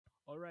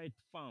Alright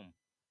fam,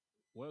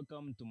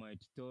 welcome to my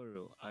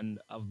tutorial, and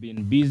I've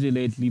been busy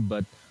lately,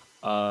 but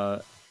uh,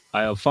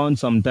 I have found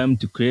some time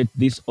to create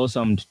this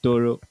awesome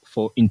tutorial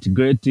for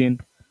integrating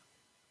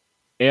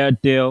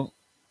Airtel,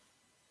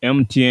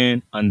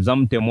 MTN and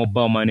Zamtel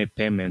mobile money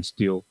payments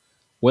to your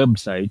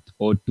website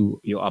or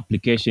to your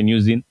application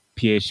using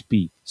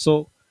PHP.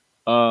 So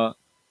uh,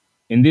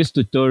 in this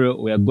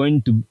tutorial, we are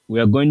going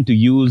to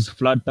use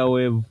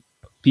Flutterwave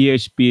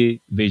PHP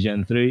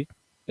version 3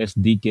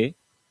 SDK,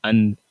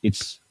 and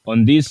it's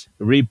on this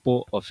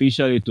repo.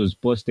 Officially, it was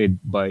posted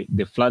by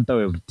the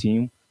Flutterwave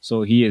team.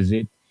 So here's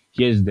it.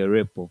 Here's the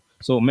repo.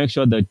 So make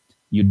sure that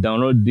you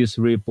download this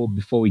repo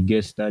before we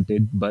get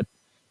started. But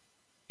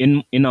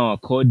in our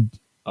code,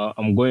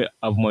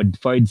 I've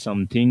modified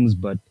some things,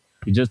 but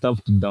you just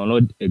have to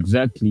download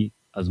exactly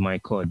as my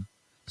code.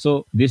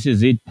 So this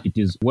is it. It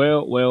is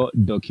well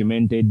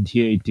documented.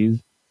 Here it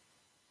is.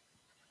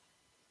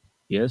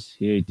 Yes,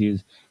 here it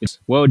is. It's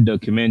well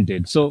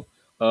documented. So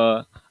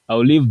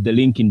I'll leave the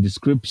link in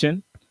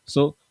description.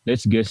 So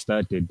let's get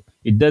started.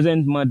 It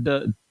doesn't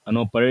matter an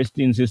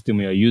operating system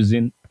you're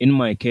using. In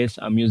my case,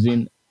 I'm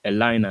using a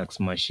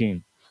Linux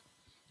machine.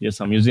 Yes,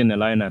 I'm using a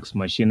Linux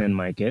machine in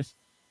my case.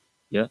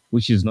 Yeah,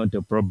 which is not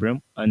a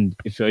problem. And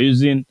if you're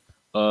using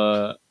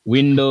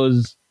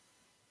Windows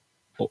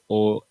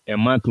or a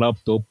Mac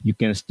laptop, you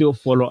can still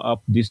follow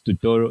up this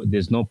tutorial.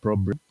 There's no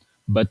problem.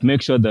 But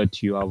make sure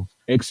that you have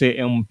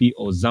XAMPP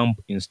or XAMPP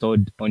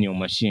installed on your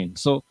machine.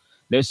 So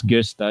let's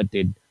get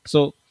started.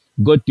 So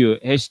go to your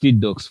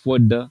htdocs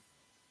folder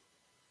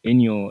in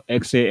your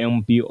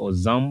XAMPP or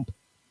XAMPP,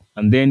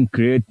 and then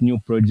create new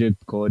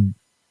project called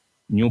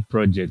new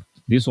project.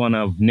 This one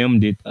I've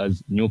named it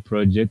as new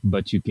project,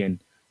 but you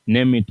can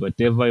name it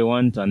whatever you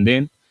want. And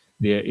then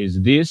there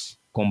is this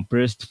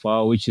compressed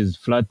file, which is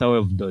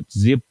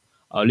flutterwave.zip.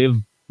 I'll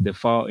leave the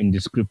file in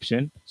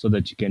description so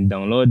that you can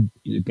download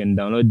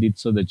it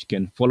so that you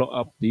can follow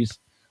up this.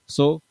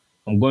 So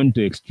I'm going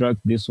to extract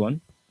this one.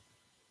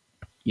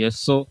 Yes,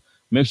 so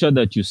make sure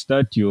that you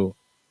start your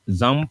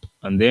XAMPP,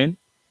 and then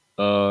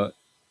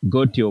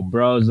go to your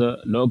browser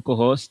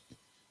localhost.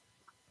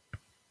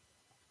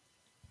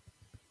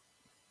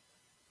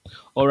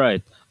 All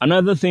right.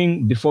 Another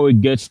thing before we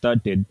get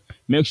started,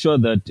 make sure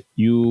that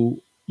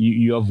you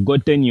have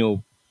gotten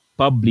your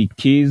public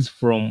keys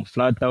from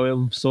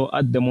Flutterwave. So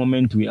at the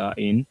moment we are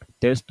in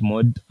test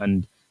mode,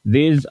 and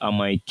these are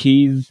my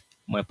keys,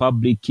 my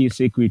public key,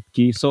 secret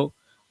key. So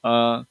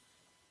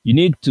you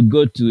need to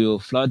go to your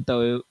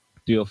Flutterwave,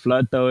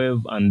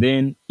 and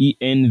then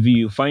env.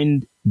 You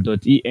find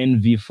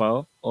 .env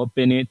file,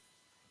 open it,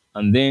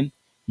 and then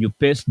you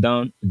paste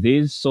down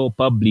this. So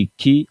public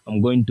key, I'm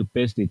going to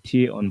paste it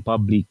here on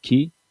public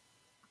key,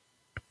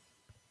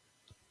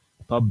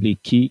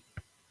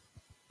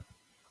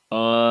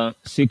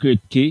 secret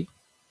key,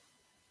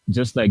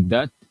 just like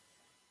that,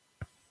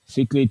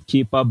 secret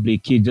key,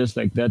 public key, just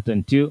like that,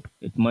 until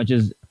it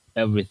matches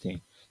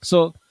everything.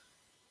 So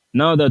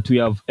now that we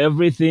have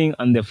everything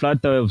and the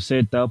Flutterwave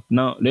set up,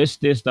 now let's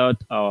test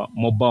out our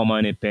mobile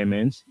money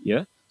payments.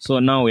 Yeah, so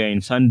now we are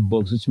in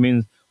sandbox, which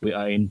means we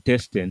are in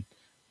testing.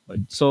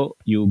 So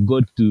you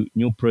go to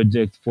new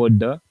project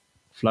folder,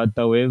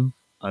 Flutterwave,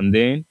 and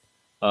then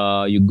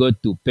you go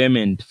to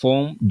payment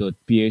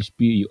form.php,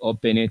 you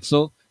open it.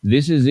 So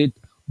this is it,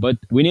 but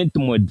we need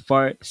to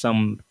modify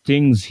some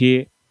things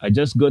here. I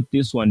just got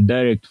this one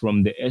direct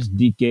from the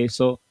SDK.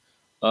 So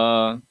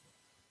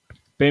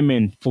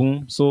payment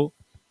form. So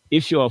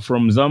if you are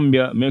from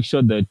Zambia, make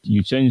sure that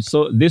you change.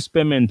 So this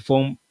payment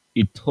form,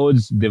 it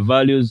holds the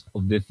values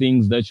of the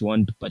things that you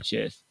want to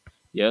purchase.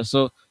 Yeah,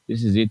 so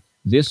this is it.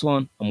 This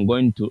one, I'm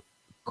going to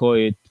call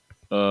it,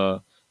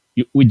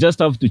 we just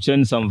have to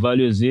change some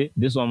values here.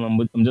 This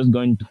one, I'm just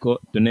going to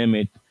name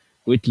it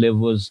with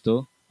levels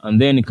store. And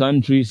then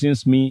country,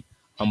 since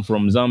I'm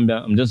from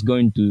Zambia, I'm just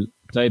going to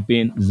type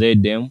in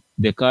ZM.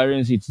 The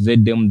currency, it's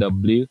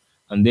ZMW.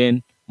 And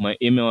then my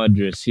email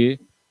address here,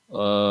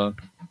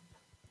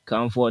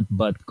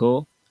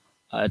 comfort.co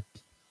at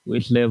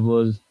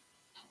whitlevels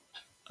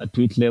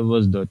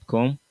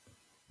whitlevels.com.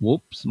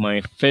 Whoops,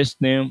 my first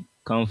name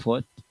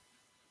Comfort,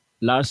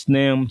 last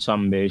name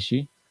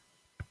Chambeshi,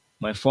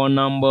 my phone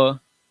number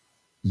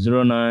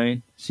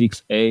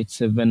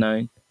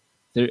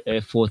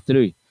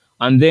 0968793843.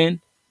 And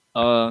then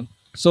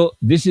so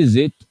this is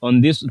it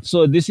on this.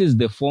 So this is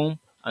the form,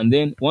 and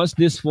then once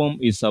this form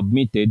is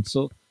submitted,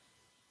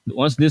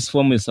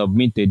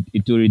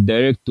 it will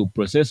redirect to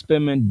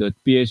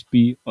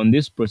processpayment.php. On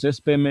this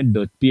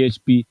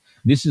processpayment.php,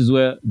 this is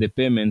where the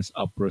payments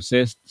are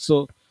processed.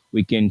 So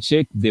we can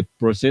check the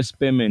process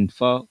payment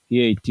file.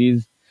 Here it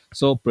is.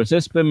 So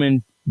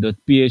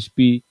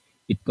processpayment.php,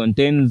 it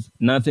contains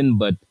nothing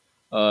but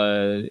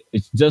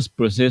it just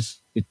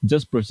processes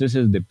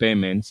the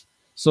payments.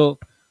 So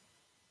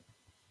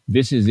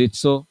this is it.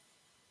 So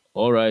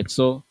all right.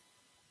 So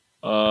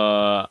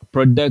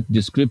product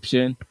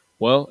description,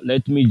 well,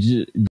 let me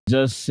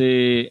just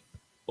say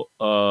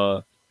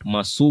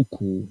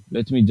Masuku.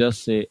 Let me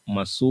just say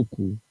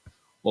Masuku.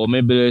 or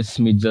maybe let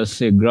me just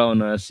say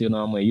groundnuts. You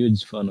know, I'm a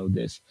huge fan of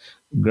this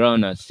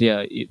groundnuts.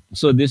 Yeah.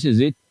 So this is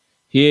it.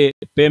 Here,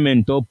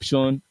 payment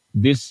option.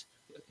 This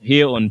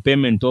here on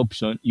payment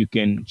option, you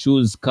can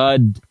choose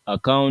card,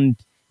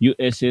 account,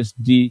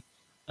 USSD,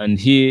 and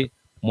here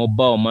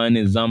mobile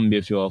money Zambia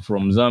if you are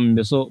from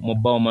Zambia. So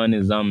mobile money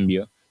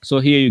Zambia. So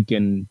here you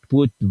can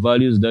put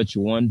values that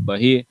you want, but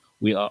here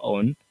we are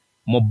on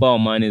mobile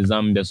money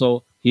Zambia.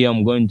 So here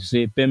I'm going to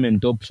say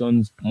payment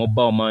options,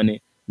 mobile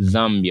money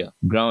Zambia,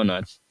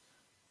 groundnuts.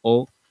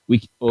 Or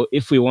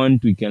if we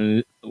want, we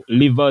can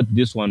leave out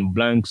this one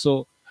blank.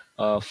 So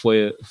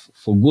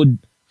for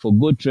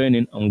good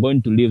training, I'm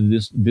going to leave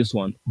this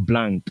one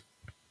blank.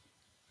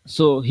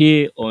 So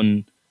here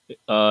on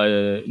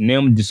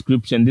name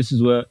description, this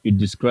is where you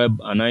describe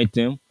an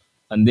item,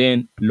 and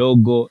then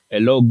logo,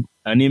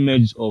 an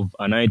image of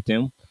an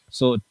item.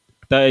 So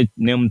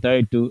name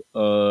title,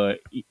 the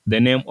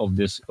name of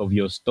this of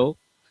your store,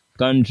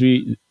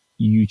 country,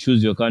 you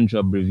choose your country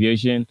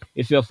abbreviation.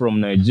 If you're from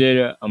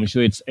Nigeria, I'm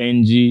sure it's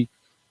NG,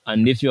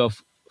 and if you're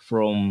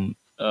from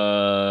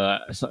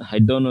I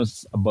don't know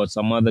about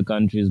some other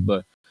countries,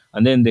 but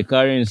and then the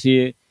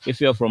currency. If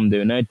you're from the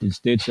United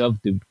States, you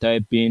have to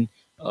type in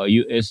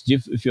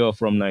USG. If you're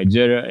from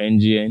Nigeria,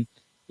 NGN,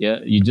 yeah,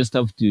 you just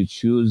have to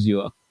choose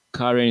your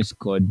currency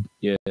code.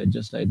 Yeah,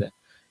 just like that.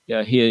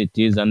 Yeah, here it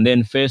is. And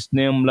then first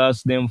name,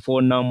 last name,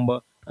 phone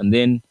number, and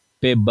then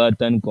pay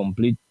button,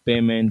 complete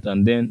payment,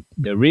 and then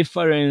the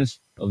reference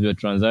of your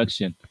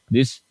transaction.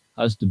 This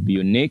has to be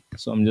unique.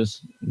 So I'm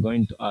just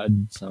going to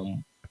add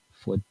some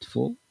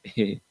 44.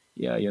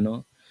 Yeah, you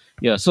know.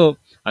 Yeah, so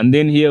and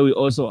then here we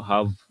also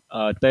have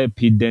type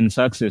hidden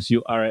success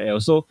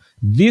URL. So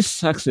this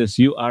success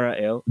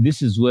URL,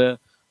 this is where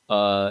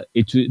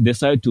it will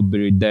decide to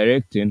be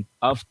redirecting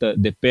after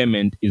the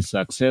payment is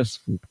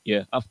successful.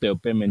 Yeah, after your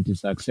payment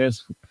is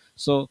successful.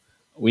 So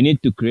we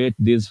need to create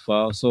this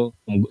file. So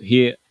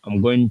here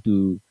I'm going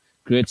to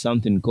create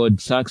something called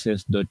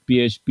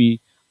success.php,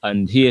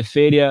 and here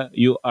failure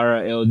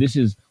URL. This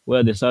is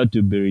where they start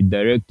to be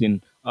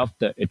redirecting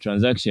after a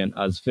transaction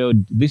has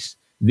failed.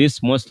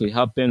 This mostly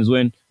happens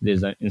when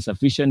there's an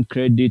insufficient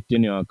credit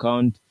in your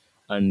account,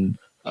 and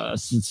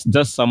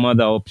just some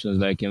other options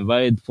like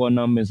invalid phone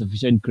number,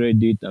 insufficient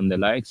credit, and the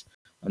likes.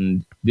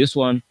 And this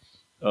one,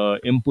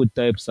 input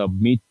type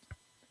submit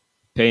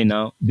pay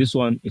now. This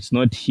one, it's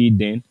not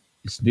hidden.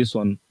 It's this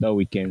one that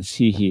we can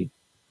see here.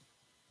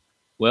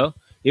 Well,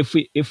 if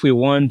we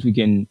want, we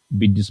can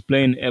be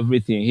displaying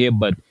everything here,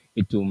 but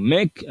it will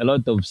make a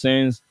lot of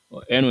sense.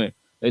 Anyway,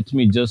 let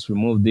me just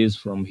remove this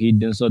from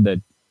hidden so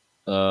that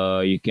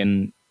you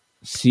can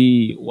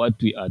see what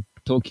we are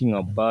talking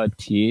about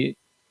here.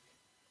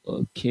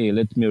 Okay,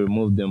 let me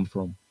remove them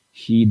from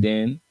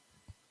hidden.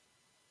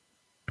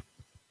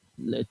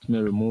 Let me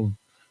remove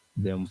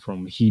them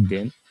from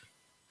hidden.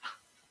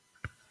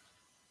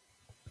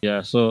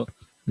 Yeah, so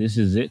this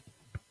is it.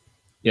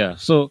 Yeah,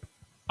 so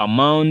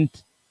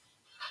amount.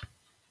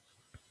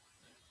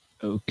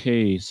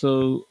 Okay,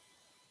 so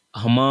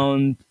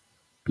amount,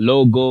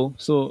 logo.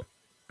 So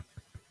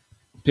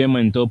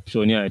payment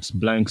option, yeah, it's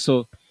blank.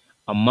 So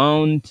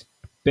amount,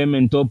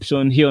 payment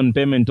option. Here on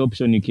payment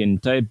option, you can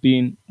type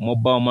in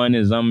mobile money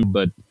Zambia,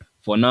 but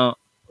for now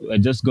we're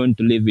just going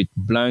to leave it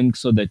blank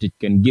so that it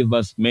can give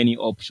us many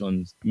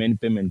options, many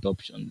payment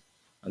options.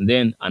 And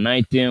then an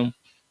item,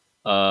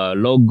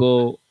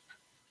 logo,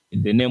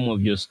 the name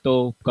of your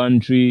store,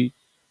 country,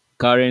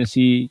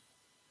 currency,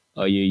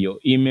 your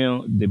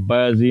email, the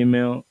buyer's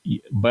email,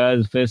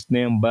 buyer's first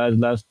name, buyer's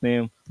last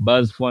name,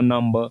 buyer's phone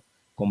number,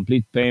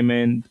 complete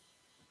payment.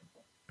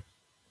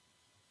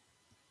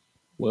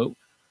 Well,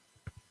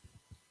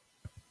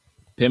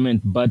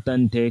 payment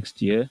button text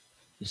here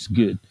is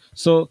good.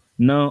 So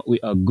now we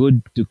are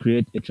good to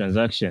create a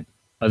transaction.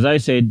 As I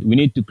said, we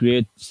need to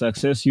create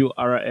success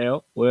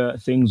URL where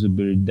things will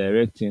be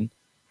redirecting.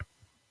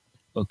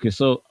 Okay,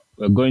 so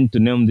we're going to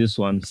name this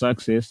one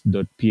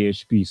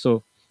success.php.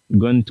 So we're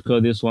going to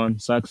call this one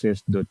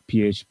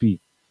success.php.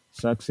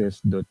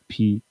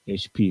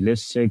 Success.php.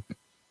 Let's check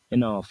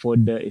in our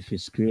folder if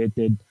it's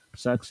created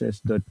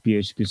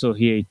success.php. So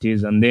here it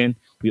is. And then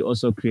we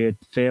also create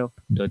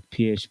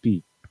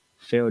fail.php.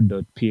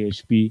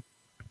 Fail.php.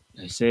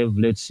 I save.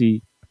 Let's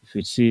see if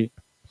it's here.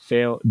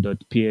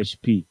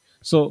 Fail.php.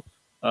 So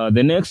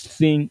the next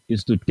thing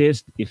is to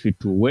test if it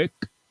will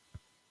work.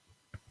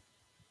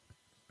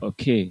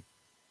 Okay,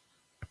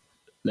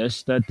 let's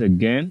start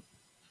again.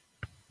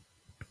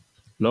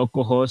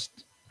 Localhost,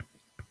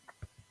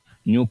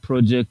 new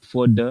project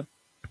folder,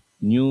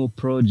 new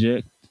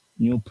project,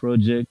 new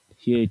project.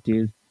 Here it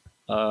is.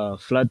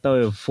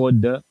 Flutterwave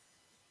folder,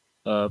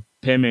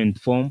 payment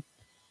form.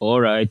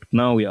 All right,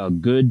 now we are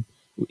good.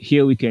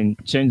 Here we can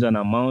change an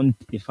amount.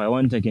 If I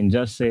want, I can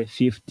just say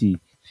 50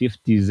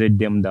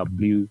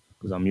 ZMW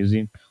because I'm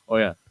using. Oh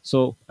yeah.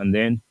 So and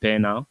then pay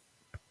now.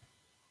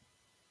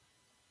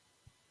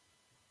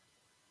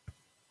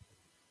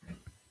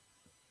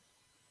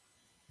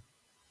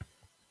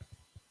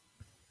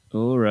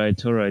 All right.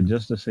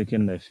 Just a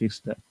second. I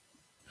fixed that.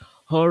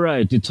 All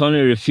right, it's only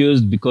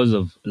refused because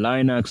of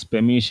Linux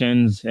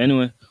permissions.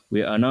 Anyway,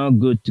 we are now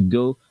good to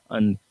go.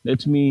 And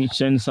let me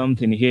change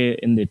something here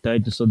in the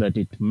title so that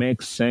it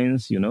makes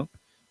sense.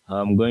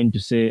 I'm going to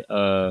say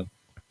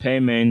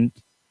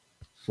payment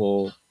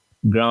for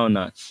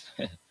groundnuts.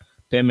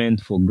 Payment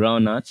for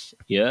groundnuts.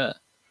 Yeah.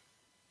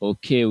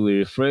 Okay, we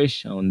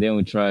refresh and then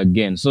we try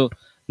again. So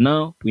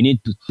now we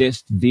need to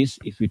test this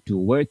if it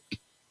will work.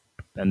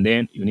 And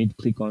then you need to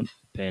click on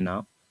pay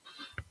now.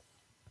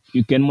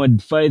 You can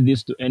modify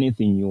this to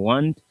anything you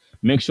want.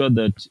 Make sure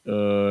that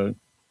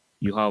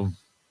you have,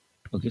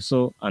 okay,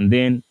 so, and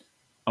then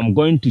I'm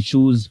going to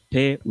choose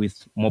pay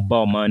with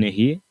mobile money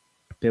here,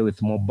 pay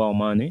with mobile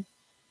money,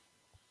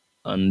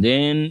 and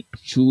then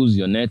choose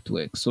your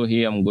network. So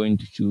here I'm going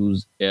to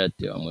choose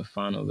Airtel. I'm a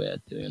fan of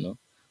Airtel.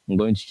 I'm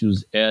going to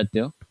choose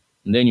Airtel,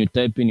 and then you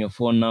type in your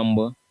phone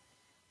number,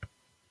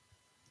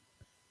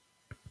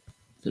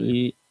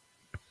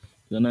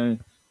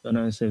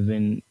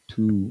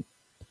 0972927679.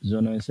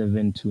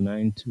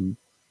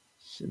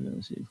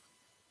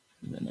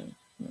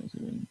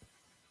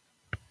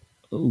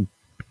 Oh,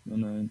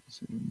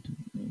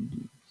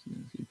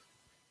 09729276.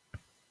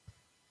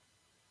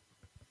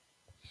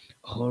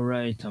 All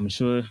right, I'm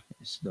sure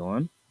it's the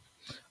one.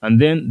 And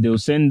then they'll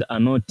send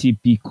an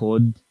OTP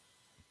code.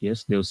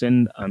 Yes, they'll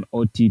send an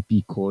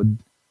OTP code.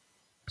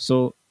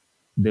 So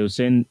they'll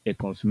send a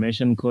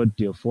confirmation code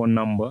to your phone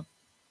number.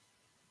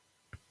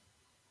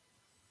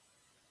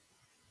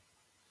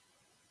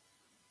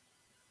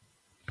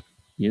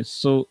 Yes,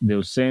 so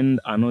they'll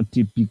send an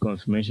OTP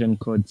confirmation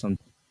code.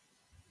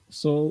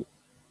 So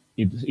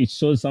it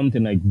shows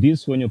something like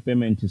this when your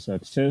payment is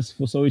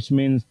successful. So which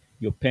means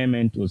your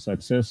payment was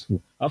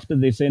successful. After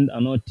they send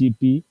an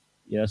OTP,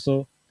 yeah,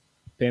 so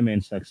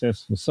payment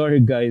successful. Sorry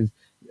guys,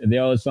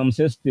 there was some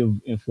sensitive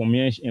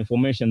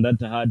information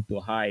that I had to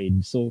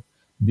hide. So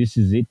this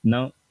is it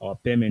now. Our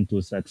payment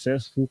was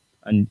successful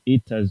and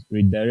it has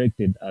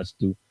redirected us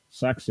to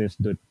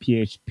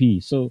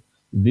success.php. So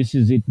this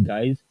is it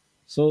guys.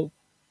 So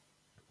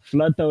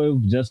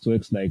Flutterwave just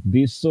works like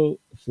this. So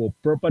for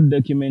proper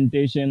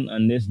documentation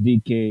and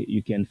SDK,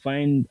 you can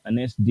find an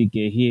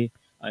SDK here.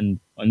 And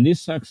on this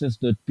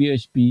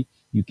success.php,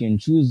 you can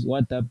choose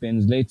what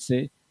happens. Let's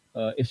say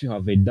if you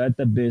have a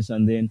database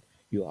and then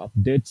you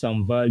update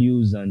some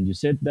values and you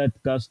set that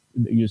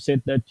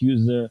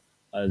user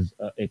as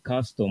a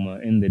customer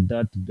in the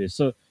database.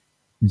 So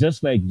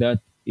just like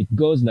that, it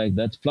goes like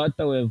that.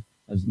 Flutterwave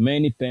has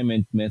many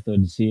payment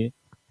methods here.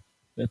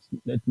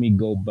 Let me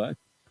go back.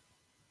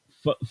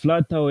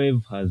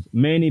 Flutterwave has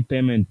many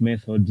payment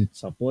methods. It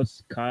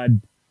supports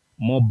card,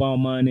 mobile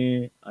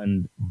money,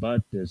 and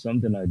barter,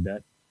 something like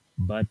that.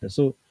 Barter.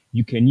 So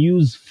you can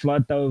use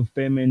Flutterwave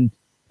payment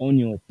on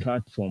your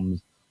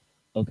platforms.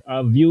 Okay,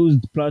 I've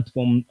used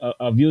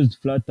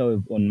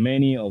Flutterwave on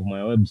many of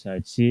my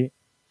websites here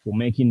for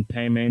making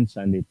payments,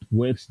 and it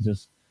works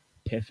just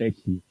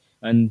perfectly.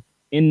 And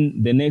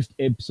in the next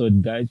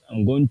episode, guys,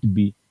 I'm going to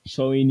be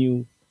showing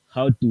you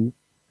how to.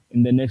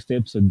 In the next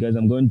episode, guys,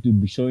 I'm going to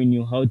be showing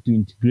you how to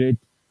integrate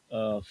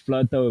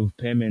Flutterwave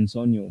payments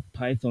on your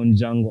Python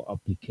Django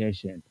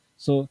application.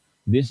 So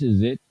this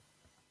is it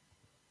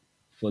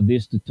for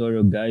this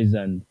tutorial, guys,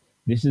 and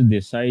this is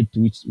the site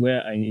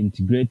where I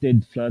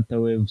integrated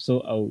Flutterwave. So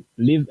I'll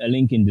leave a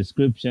link in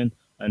description,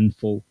 and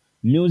for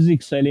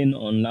music selling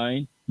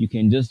online, you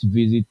can just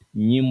visit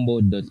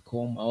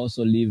nyimbo.com. I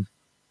also leave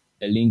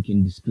a link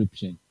in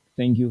description.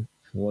 Thank you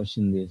for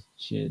watching this.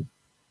 Cheers.